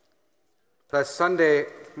Last Sunday,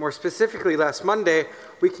 more specifically last Monday,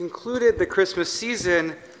 we concluded the Christmas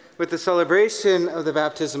season with the celebration of the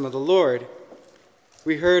baptism of the Lord.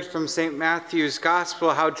 We heard from St. Matthew's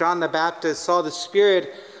Gospel how John the Baptist saw the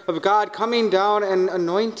Spirit of God coming down and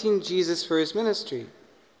anointing Jesus for his ministry.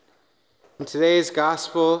 In today's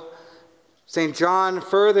Gospel, St. John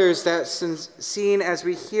furthers that scene as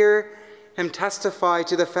we hear him testify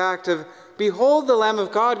to the fact of, "Behold the Lamb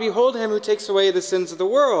of God, behold him who takes away the sins of the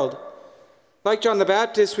world." Like John the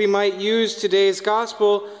Baptist, we might use today's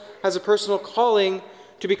Gospel as a personal calling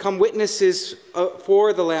to become witnesses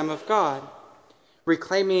for the Lamb of God,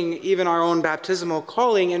 reclaiming even our own baptismal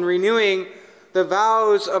calling and renewing the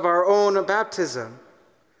vows of our own baptism.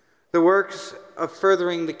 The works of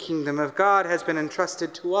furthering the kingdom of God has been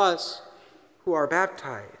entrusted to us who are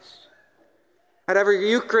baptized. At every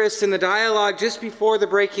Eucharist, in the dialogue just before the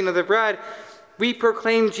breaking of the bread, we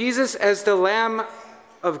proclaim Jesus as the Lamb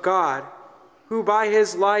of God, who by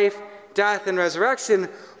his life, death, and resurrection,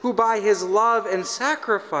 who by his love and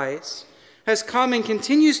sacrifice has come and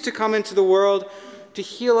continues to come into the world to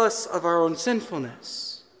heal us of our own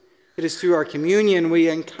sinfulness. It is through our communion we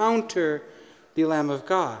encounter the Lamb of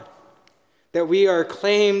God, that we are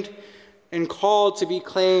claimed and called to be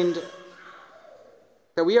claimed,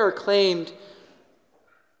 that we are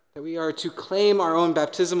to claim our own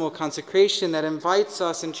baptismal consecration that invites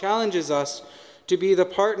us and challenges us to be the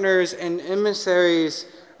partners and emissaries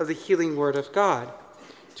of the healing word of God,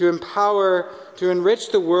 to empower, to enrich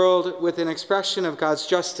the world with an expression of God's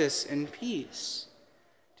justice and peace.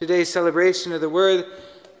 Today's celebration of the word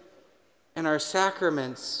and our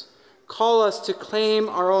sacraments call us to claim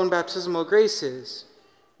our own baptismal graces,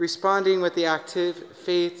 responding with the active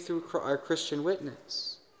faith through our Christian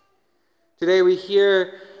witness. Today we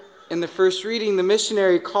hear in the first reading the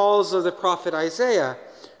missionary calls of the prophet Isaiah,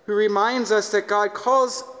 who reminds us that God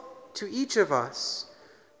calls to each of us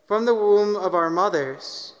from the womb of our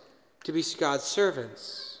mothers to be God's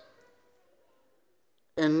servants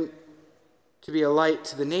and to be a light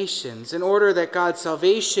to the nations, in order that God's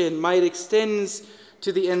salvation might extend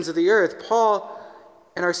to the ends of the earth. Paul,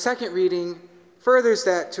 in our second reading, furthers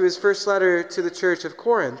that to his first letter to the church of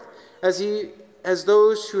Corinth, as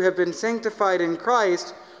those who have been sanctified in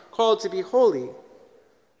Christ, called to be holy,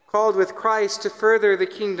 called with Christ to further the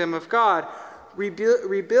kingdom of God,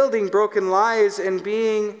 rebuilding broken lives and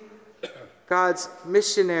being God's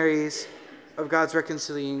missionaries of God's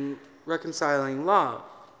reconciling love.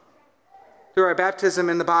 Through our baptism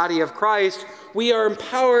in the body of Christ, we are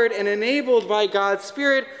empowered and enabled by God's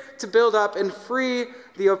Spirit to build up and free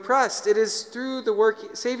the oppressed. It is through the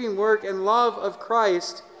saving work and love of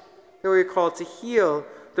Christ that we are called to heal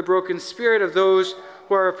the broken spirit of those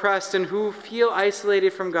who are oppressed and who feel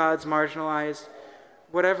isolated from God's marginalized,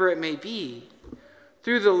 whatever it may be.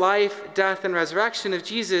 Through the life, death, and resurrection of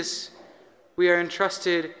Jesus, we are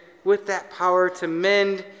entrusted with that power to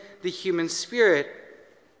mend the human spirit,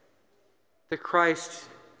 the Christ,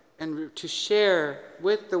 and to share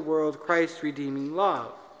with the world Christ's redeeming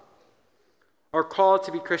love. Our call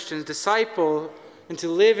to be Christian disciple and to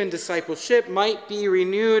live in discipleship might be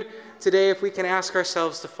renewed today if we can ask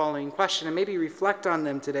ourselves the following question and maybe reflect on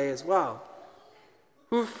them today as well.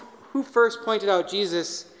 Who first pointed out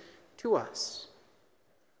Jesus to us?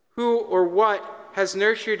 Who or what has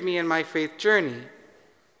nurtured me in my faith journey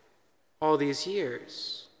all these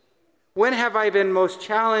years? When have I been most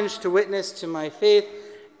challenged to witness to my faith,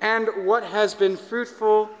 and what has been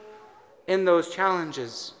fruitful in those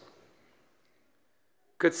challenges?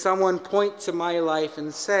 Could someone point to my life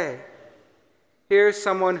and say, "Here's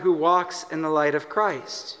someone who walks in the light of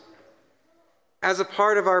Christ"? As a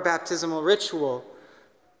part of our baptismal ritual,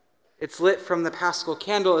 it's lit from the Paschal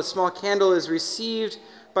candle. A small candle is received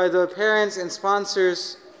by the parents and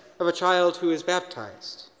sponsors of a child who is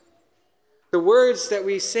baptized. The words that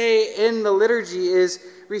we say in the liturgy is,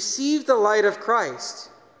 "Receive the light of Christ,"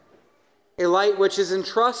 a light which is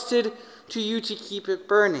entrusted to you to keep it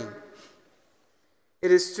burning.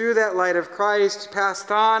 It is through that light of Christ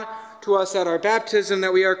passed on to us at our baptism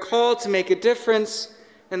that we are called to make a difference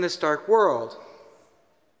in this dark world,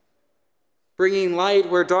 bringing light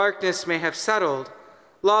where darkness may have settled,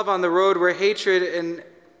 love on the road where hatred and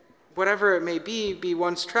whatever it may be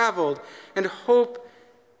once traveled, and hope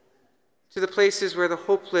to the places where the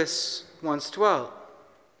hopeless once dwelt.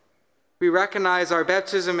 We recognize our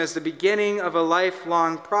baptism as the beginning of a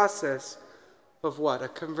lifelong process of what? A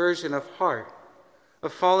conversion of heart,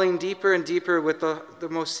 of falling deeper and deeper with the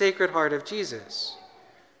most sacred heart of Jesus.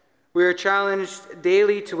 We are challenged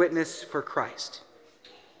daily to witness for Christ,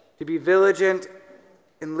 to be vigilant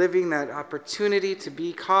in living that opportunity to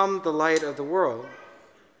become the light of the world,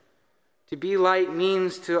 To be light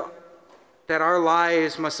means that our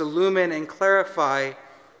lives must illumine and clarify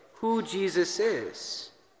who Jesus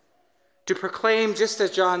is. To proclaim, just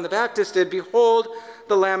as John the Baptist did, "Behold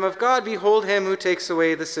the Lamb of God, behold him who takes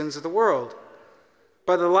away the sins of the world."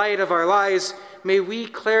 By the light of our lives, may we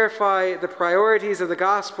clarify the priorities of the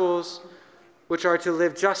Gospels, which are to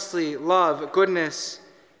live justly, love goodness,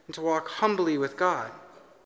 and to walk humbly with God.